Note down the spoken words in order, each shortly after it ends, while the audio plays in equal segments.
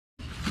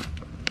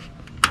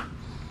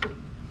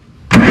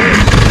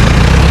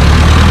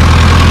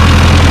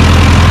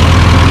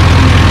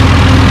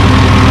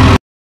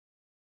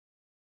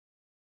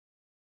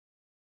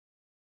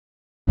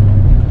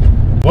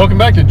Welcome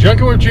back to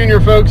Junkin' with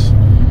Junior, folks.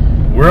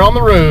 We're on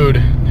the road,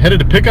 headed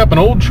to pick up an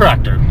old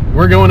tractor.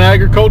 We're going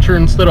agriculture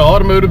instead of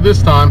automotive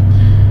this time.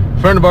 A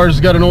friend of ours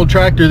has got an old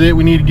tractor that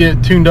we need to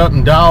get tuned up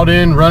and dialed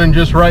in, running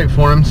just right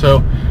for him.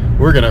 So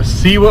we're gonna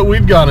see what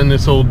we've got in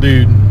this old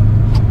dude.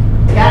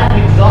 Got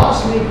an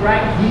exhaust leak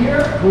right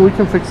here. Well, we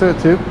can fix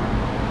that too.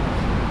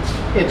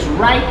 It's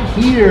right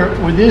here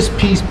where this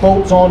piece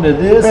bolts onto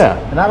this. Yeah.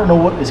 And I don't know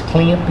what this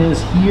clamp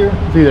is here.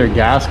 It's either a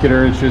gasket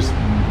or it's just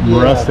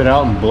rusted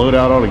out and blowed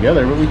out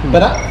altogether. But we can.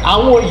 But I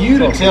want you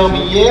to tell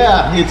me,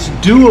 yeah, it's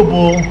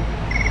doable.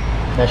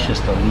 That's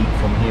just a leak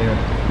from here.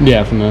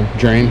 Yeah, from the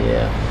drain.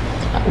 Yeah.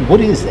 What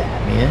is that,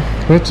 man?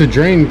 Well, it's a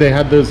drain. They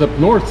had those up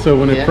north, so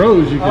when it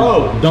froze, you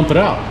could dump it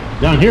out.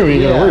 Down here, we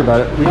ain't gotta worry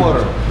about it.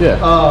 Water.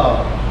 Yeah.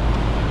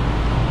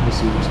 Let me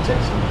see who's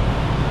texting.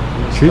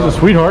 She's a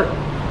sweetheart.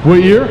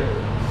 What year?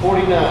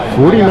 49.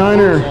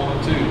 49er.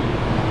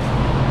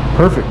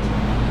 Perfect.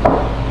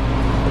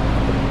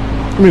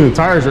 I mean, the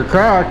tires are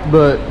cracked,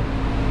 but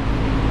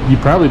you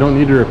probably don't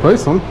need to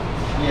replace them.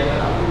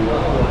 Yeah, but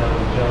I don't want to have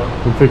them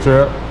jump. And fix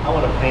her up. I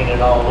want to paint it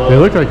all up. They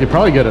look like you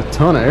probably get a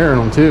ton of air in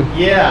them too.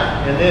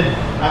 Yeah, and then,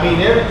 I mean,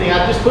 everything.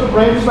 I just put a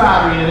brand new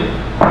battery in it.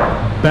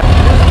 This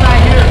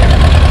right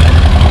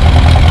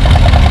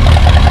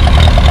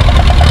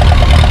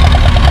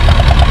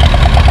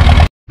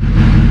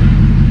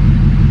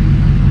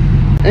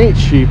here. Ain't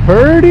she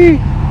pretty?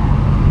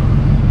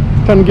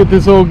 Time to get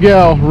this old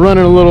gal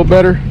running a little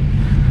better.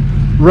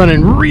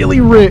 Running really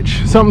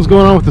rich. Something's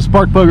going on with the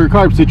spark plug or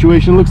carb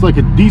situation. Looks like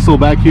a diesel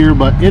back here,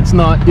 but it's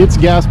not. It's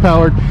gas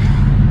powered.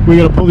 We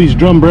gotta pull these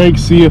drum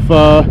brakes, see if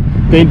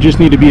they just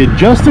need to be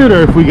adjusted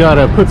or if we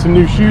gotta put some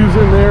new shoes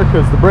in there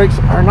because the brakes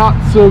are not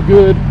so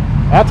good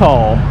at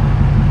all.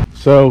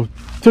 So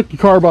took the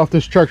carb off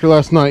this tractor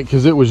last night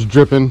because it was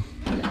dripping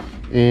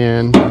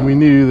and we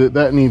knew that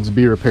that needs to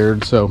be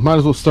repaired. So might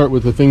as well start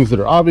with the things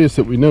that are obvious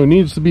that we know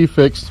needs to be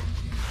fixed.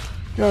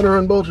 Got her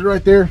unbolted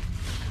right there.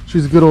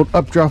 She's a good old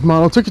updraft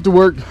model. Took it to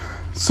work,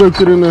 soaked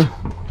it in the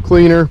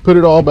cleaner, put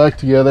it all back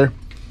together,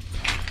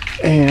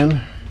 and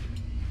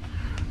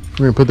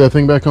we're gonna put that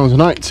thing back on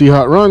tonight, see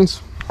how it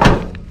runs.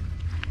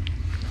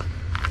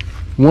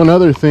 One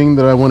other thing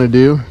that I want to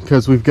do,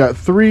 because we've got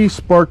 3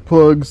 spark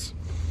plugs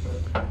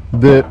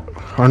that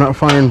are not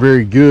firing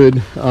very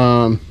good,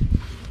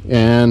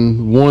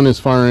 and one is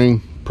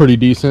firing pretty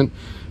decent,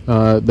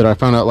 that I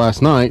found out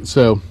last night.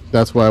 So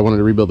that's why I wanted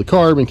to rebuild the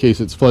carb in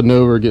case it's flooding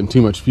over, getting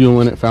too much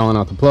fuel in it, fouling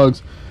out the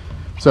plugs.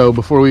 So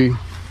before we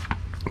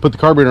put the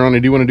carburetor on, I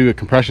do want to do a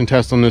compression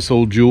test on this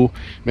old Jewel,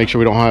 make sure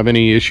we don't have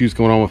any issues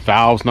going on with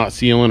valves not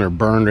sealing or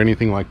burned or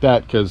anything like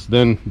that, because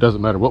then it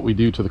doesn't matter what we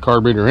do to the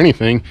carburetor or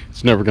anything,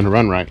 it's never going to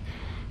run right.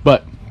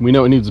 But we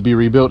know it needs to be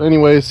rebuilt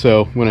anyway,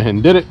 so went ahead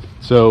and did it.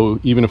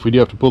 So even if we do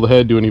have to pull the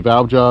head, do any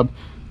valve job,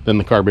 then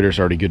the carburetor's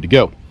already good to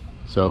go.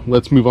 So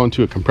let's move on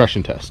to a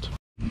compression test.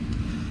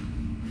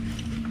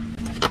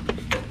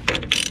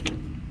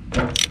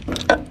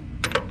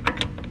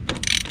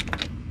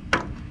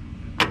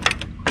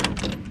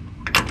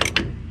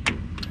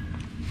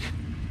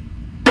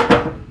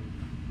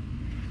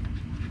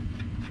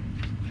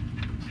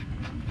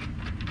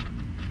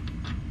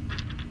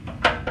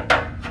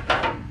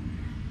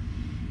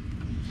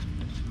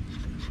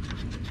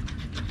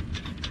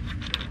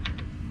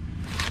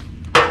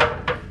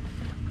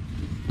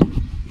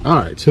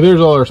 Alright, so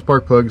there's all our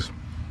spark plugs.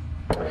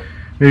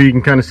 Maybe you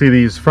can kind of see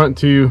these front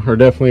 2 are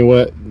definitely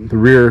wet. The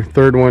rear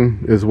 3rd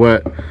one is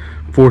wet.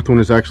 4th one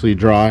is actually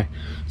dry.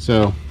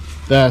 So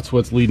that's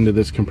what's leading to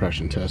this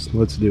compression test.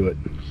 Let's do it.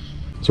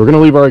 So we're going to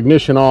leave our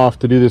ignition off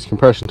to do this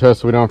compression test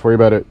so we don't have to worry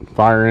about it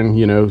firing,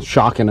 you know,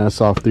 shocking us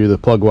off through the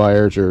plug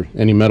wires or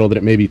any metal that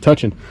it may be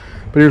touching.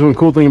 But here's one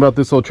cool thing about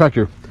this old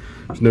tractor.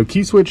 There's no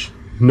key switch,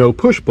 no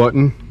push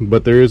button,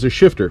 but there is a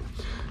shifter.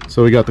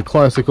 So we got the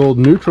classic old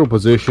neutral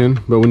position,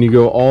 but when you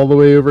go all the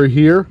way over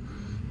here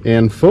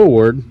and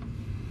forward,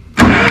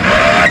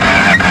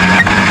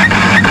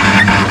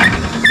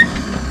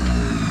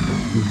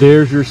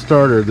 there's your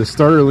starter. The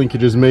starter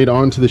linkage is made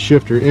onto the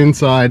shifter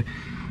inside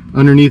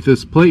underneath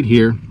this plate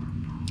here,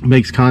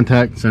 makes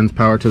contact, sends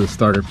power to the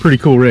starter. Pretty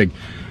cool rig.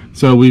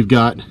 So we've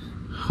got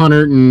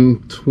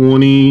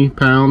 120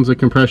 pounds of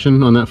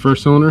compression on that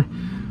first cylinder.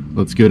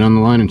 Let's go down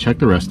the line and check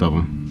the rest of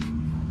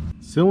them.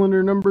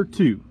 Cylinder number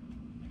 2.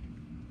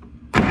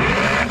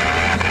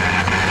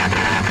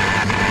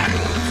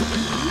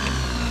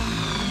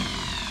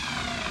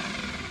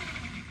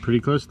 Pretty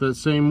close to that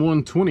same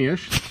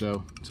 120-ish,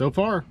 so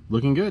far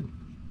looking good.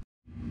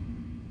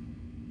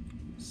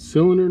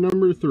 Cylinder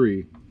number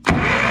 3.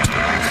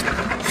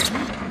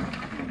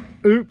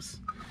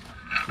 Oops,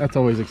 that's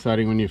always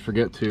exciting when you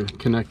forget to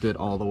connect it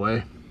all the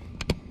way.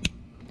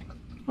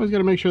 Always got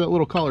to make sure that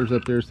little collar's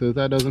up there so that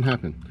that doesn't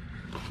happen.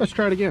 Let's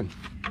try it again.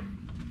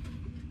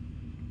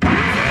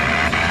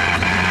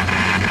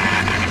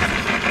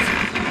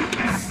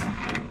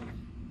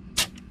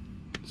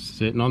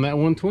 Sitting on that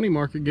 120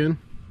 mark again.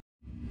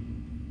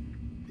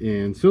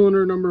 And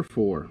cylinder number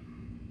 4.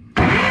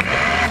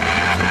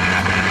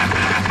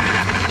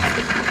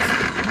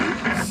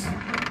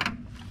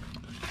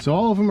 So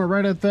all of them are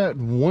right at that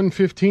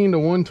 115 to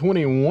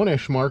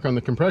 121-ish mark on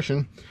the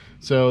compression.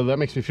 So that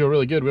makes me feel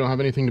really good. We don't have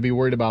anything to be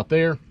worried about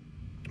there.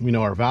 We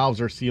know our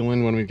valves are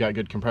sealing when we've got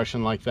good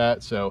compression like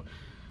that. So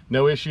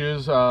no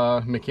issues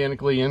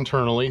mechanically,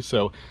 internally.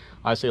 So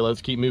I say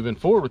let's keep moving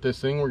forward with this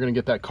thing. We're gonna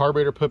get that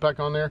carburetor put back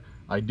on there.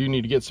 I do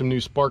need to get some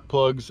new spark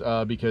plugs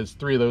because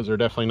 3 of those are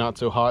definitely not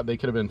so hot. They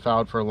could have been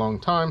fouled for a long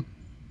time,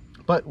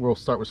 but we'll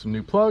start with some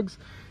new plugs.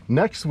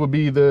 Next will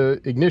be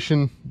the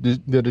ignition,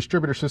 the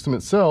distributor system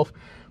itself.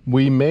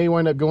 We may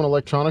wind up going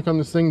electronic on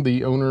this thing.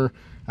 The owner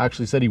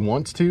actually said he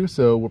wants to,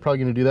 so we're probably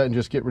gonna do that and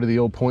just get rid of the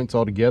old points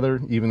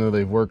altogether, even though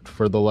they've worked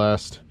for the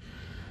last,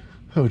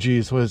 oh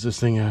geez, what is this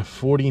thing,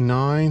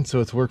 49? So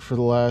it's worked for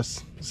the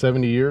last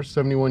 70 years,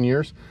 71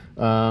 years.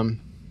 You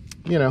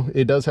know,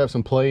 it does have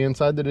some play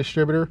inside the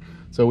distributor,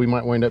 so we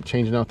might wind up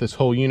changing out this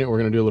whole unit. We're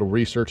gonna do a little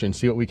research and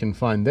see what we can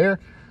find there,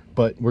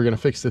 but we're gonna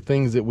fix the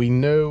things that we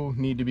know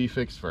need to be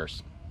fixed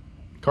first.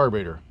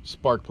 Carburetor,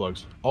 spark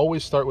plugs,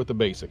 always start with the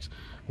basics.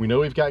 We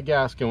know we've got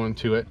gas going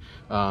to it,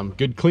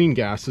 good clean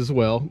gas as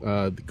well.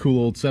 The cool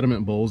old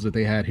sediment bowls that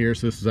they had here.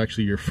 So this is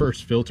actually your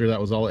first filter.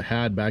 That was all it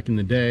had back in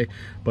the day,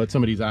 but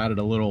somebody's added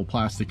a little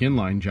plastic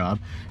inline job.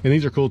 And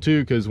these are cool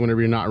too, because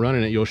whenever you're not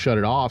running it, you'll shut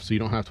it off, so you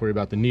don't have to worry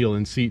about the needle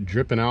and seat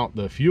dripping out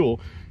the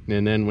fuel.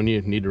 And then when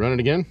you need to run it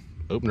again,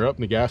 open her up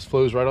and the gas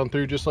flows right on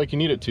through just like you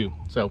need it to.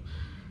 So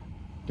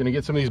gonna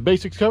get some of these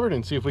basics covered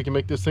and see if we can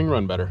make this thing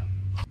run better.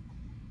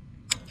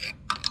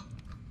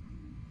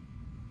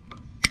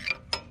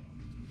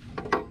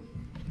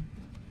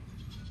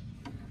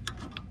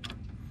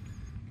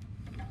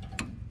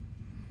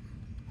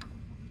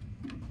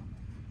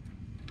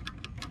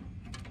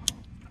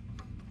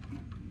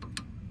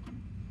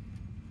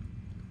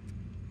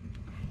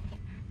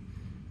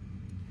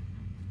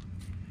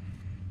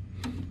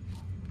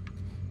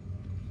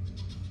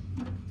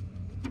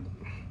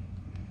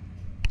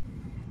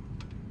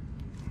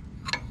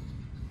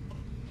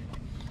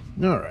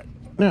 All right,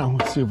 now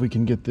let's see if we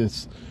can get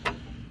this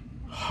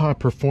high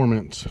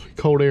performance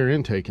cold air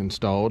intake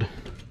installed.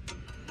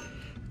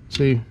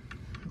 See,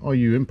 all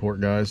you import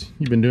guys,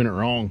 you've been doing it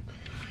wrong.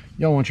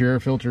 Y'all want your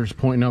air filters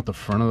pointing out the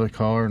front of the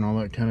car and all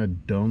that kind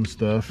of dumb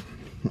stuff.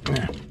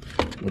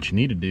 What you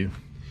need to do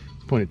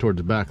is point it towards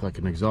the back like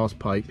an exhaust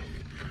pipe.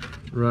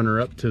 Run her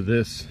up to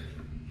this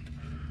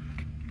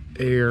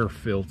air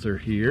filter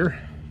here,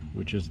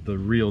 which is the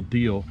real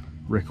deal,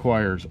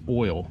 requires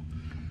oil.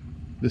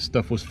 This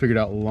stuff was figured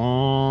out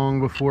long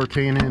before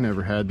K&N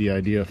ever had the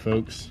idea,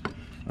 folks.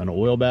 An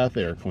oil bath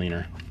air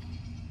cleaner.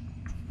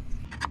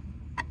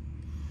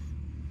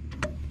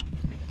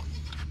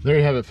 There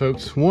you have it,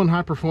 folks. One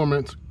high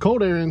performance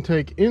cold air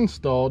intake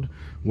installed,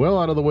 well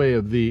out of the way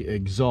of the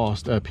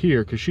exhaust up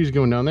here, because she's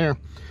going down there.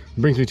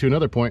 It brings me to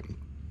another point.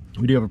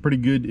 We do have a pretty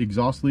good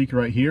exhaust leak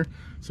right here,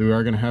 so we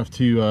are going to have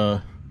to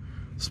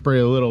spray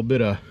a little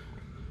bit of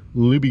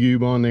looby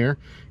goob on there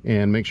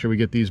and make sure we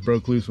get these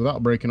broke loose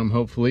without breaking them,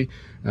 hopefully,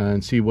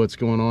 and see what's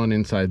going on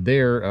inside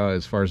there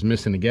as far as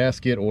missing the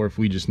gasket, or if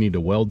we just need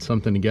to weld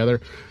something together.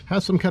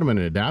 Has some kind of an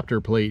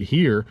adapter plate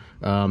here.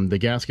 The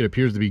gasket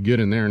appears to be good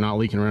in there, not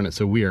leaking around it,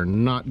 so we are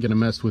not going to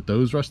mess with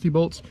those rusty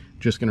bolts.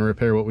 Just going to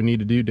repair what we need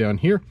to do down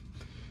here.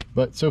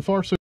 But so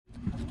far, so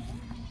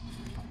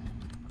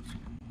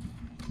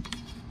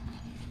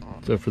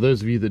for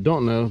those of you that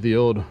don't know, the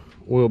old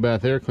oil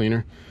bath air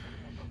cleaner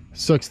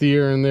sucks the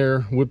air in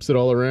there, whips it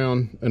all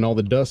around, and all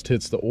the dust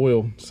hits the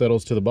oil,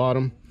 settles to the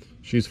bottom.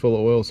 She's full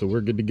of oil, so we're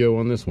good to go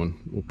on this one.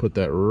 We'll put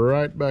that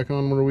right back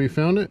on where we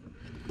found it.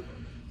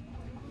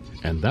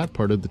 And that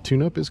part of the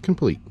tune-up is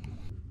complete.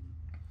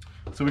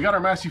 So we got our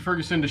Massey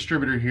Ferguson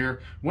distributor here.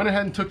 Went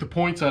ahead and took the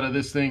points out of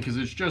this thing because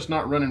it's just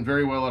not running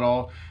very well at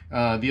all.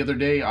 The other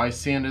day I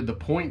sanded the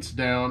points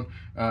down,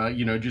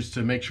 you know, just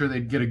to make sure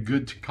they'd get a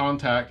good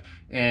contact,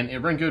 and it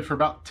ran good for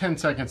about 10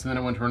 seconds, and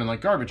then it went to running like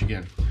garbage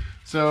again.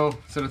 So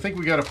I think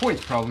we got a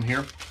points problem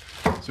here.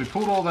 So we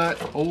pulled all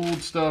that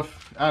old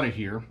stuff out of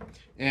here,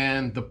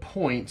 and the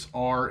points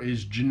are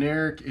as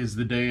generic as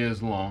the day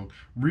is long.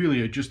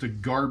 Really just a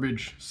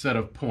garbage set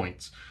of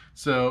points.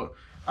 So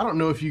I don't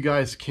know if you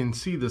guys can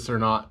see this or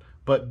not,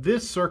 but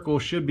this circle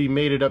should be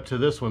mated up to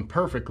this one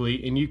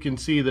perfectly, and you can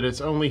see that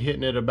it's only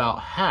hitting it about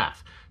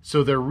half.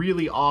 So they're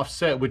really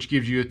offset, which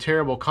gives you a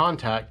terrible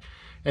contact.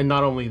 And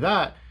not only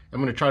that, I'm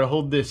going to try to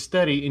hold this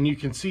steady, and you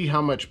can see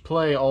how much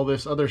play all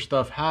this other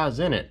stuff has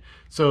in it.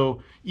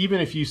 So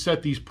even if you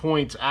set these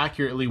points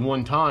accurately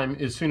one time,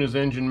 as soon as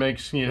the engine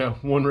makes, you know,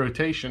 one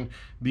rotation,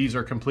 these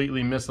are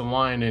completely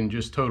misaligned and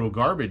just total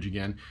garbage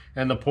again.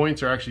 And the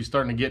points are actually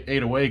starting to get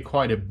ate away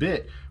quite a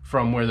bit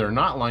from where they're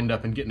not lined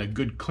up and getting a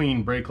good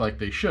clean brake like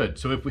they should.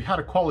 So if we had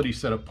a quality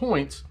set of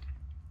points,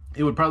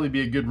 it would probably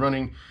be a good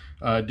running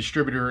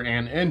distributor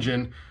and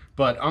engine.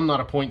 But I'm not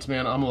a points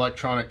man, I'm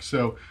electronic,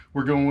 so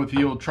we're going with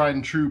the old tried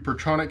and true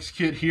Pertronics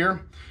kit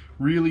here.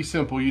 Really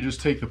simple. You just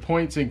take the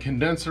points and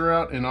condenser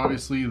out, and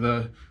obviously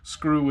the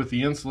screw with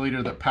the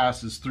insulator that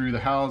passes through the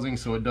housing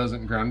so it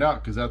doesn't ground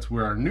out, because that's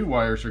where our new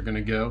wires are going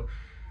to go.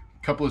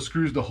 A couple of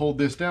screws to hold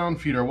this down,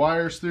 feed our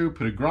wires through,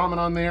 put a grommet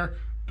on there,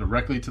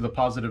 directly to the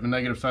positive and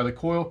negative side of the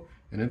coil,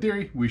 and in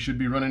theory, we should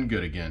be running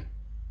good again.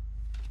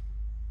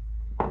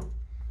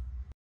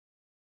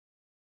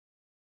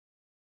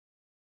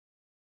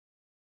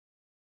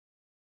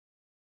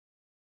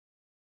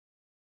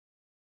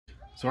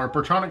 So our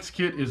Pertronics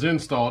kit is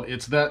installed.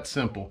 It's that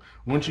simple.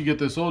 Once you get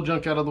this old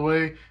junk out of the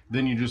way,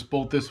 then you just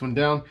bolt this one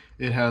down.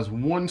 It has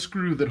one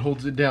screw that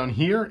holds it down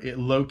here. It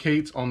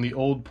locates on the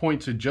old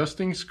points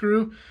adjusting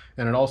screw,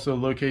 and it also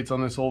locates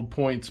on this old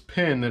points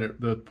pin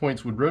that the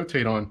points would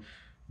rotate on.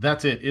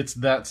 That's it. It's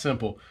that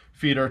simple.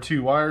 Feed our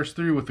 2 wires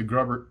through with the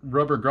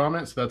rubber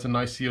grommet, so that's a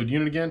nice sealed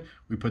unit again.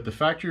 We put the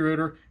factory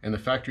rotor and the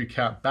factory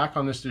cap back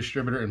on this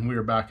distributor, and we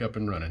are back up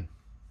and running.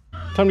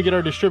 Time to get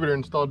our distributor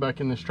installed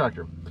back in this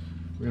tractor.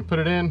 We're going to put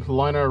it in,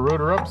 line our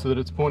rotor up so that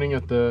it's pointing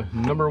at the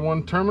number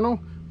 1 terminal.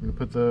 We're going to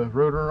put the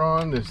rotor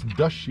on this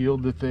dust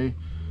shield that they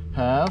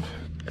have.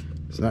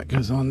 So that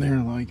goes on there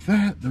like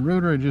that. The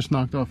rotor I just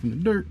knocked off in the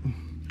dirt.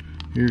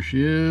 Here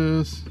she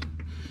is.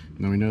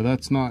 Now we know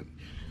that's not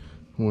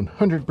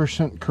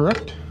 100%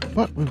 correct,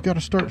 but we've got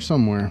to start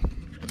somewhere.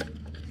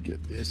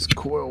 Get this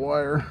coil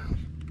wire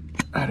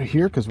out of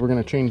here because we're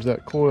going to change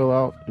that coil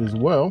out as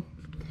well.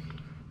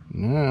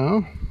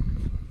 Now,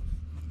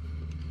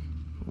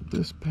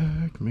 this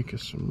back, make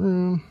us some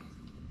room.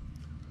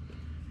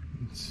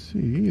 Let's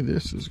see,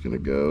 this is gonna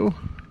go.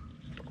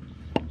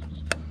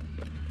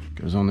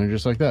 Goes on there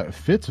just like that. It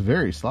fits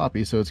very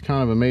sloppy, so it's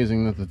kind of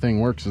amazing that the thing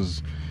works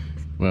as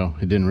well.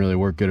 It didn't really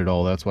work good at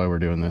all. That's why we're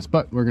doing this,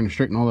 but we're gonna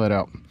straighten all that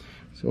out.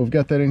 So we've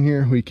got that in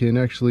here. We can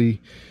actually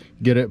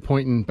get it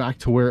pointing back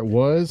to where it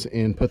was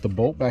and put the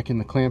bolt back in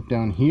the clamp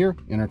down here.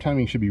 And our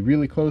timing should be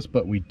really close,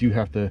 but we do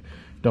have to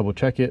double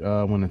check it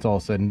when it's all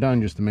said and done,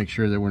 just to make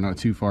sure that we're not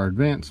too far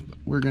advanced. But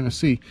we're gonna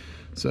see.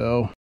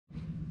 So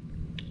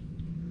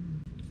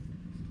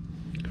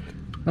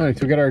all right,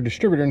 so we got our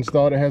distributor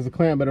installed. It has the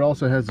clamp, but it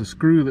also has the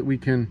screw that we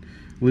can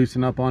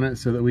loosen up on it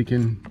so that we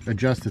can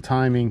adjust the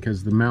timing,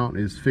 because the mount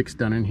is fixed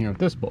down in here with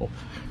this bolt.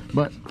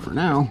 But for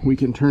now, we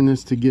can turn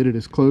this to get it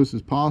as close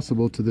as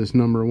possible to this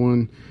number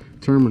 1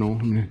 terminal.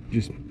 I'm gonna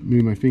just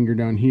move my finger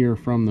down here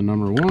from the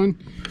number 1,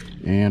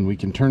 and we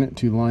can turn it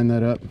to line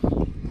that up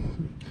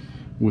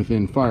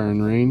within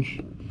firing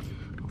range.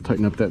 I'll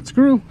tighten up that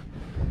screw,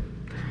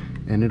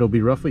 and it'll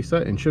be roughly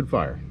set and should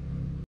fire.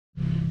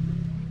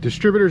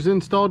 Distributors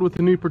installed with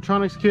the new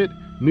Pertronics kit,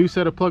 new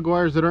set of plug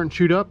wires that aren't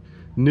chewed up,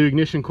 new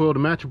ignition coil to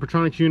match a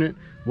Pertronics unit,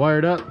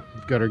 wired up.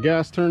 We've got our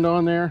gas turned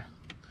on there.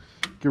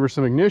 Give her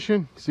some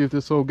ignition, see if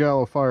this old gal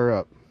will fire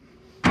up.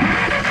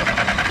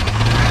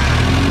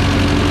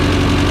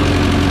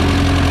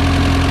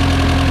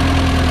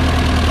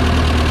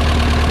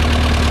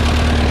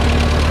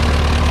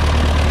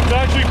 It's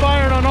actually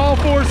firing on all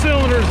 4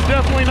 cylinders,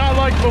 definitely not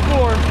like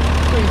before.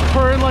 It's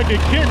purring like a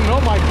kitten,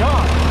 oh my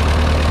god.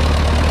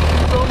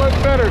 So much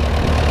better.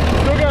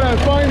 Still gotta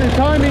find the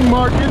timing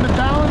mark in the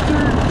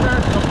balancer.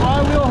 There's the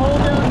flywheel hole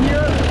down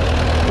here.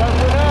 But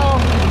for now,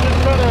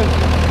 just trying to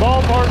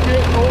ballpark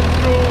it, old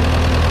school.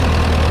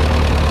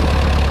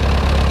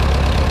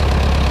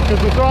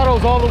 Because the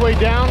throttle's all the way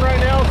down right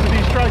now, so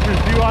these tractors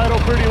do idle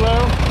pretty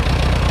low.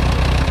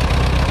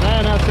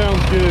 Man, that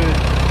sounds good.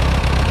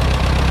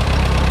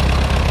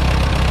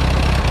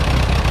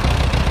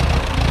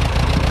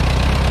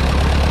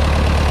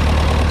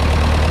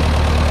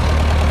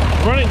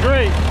 Running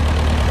great.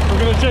 We're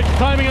going to check the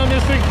timing on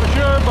this thing for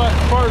sure, but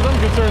as far as I'm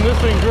concerned, this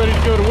thing's ready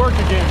to go to work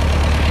again.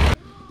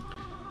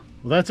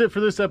 Well, that's it for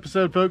this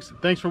episode, folks.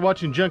 Thanks for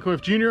watching Junko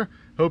F Jr.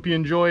 Hope you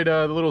enjoyed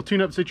the little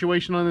tune-up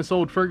situation on this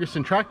old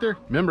Ferguson tractor.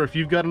 Remember, if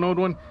you've got an old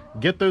one,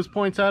 get those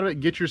points out of it,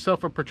 get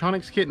yourself a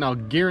Pertronics kit, and I'll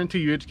guarantee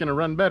you it's going to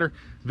run better.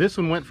 This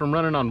one went from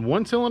running on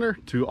 1 cylinder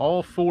to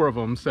all 4 of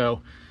them,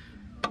 so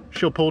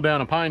she'll pull down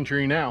a pine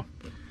tree now.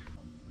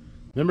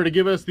 Remember to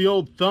give us the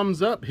old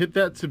thumbs up, hit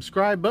that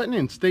subscribe button,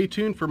 and stay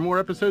tuned for more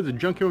episodes of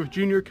Junko F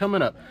Jr.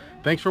 coming up.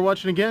 Thanks for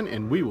watching again,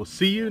 and we will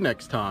see you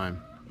next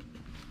time.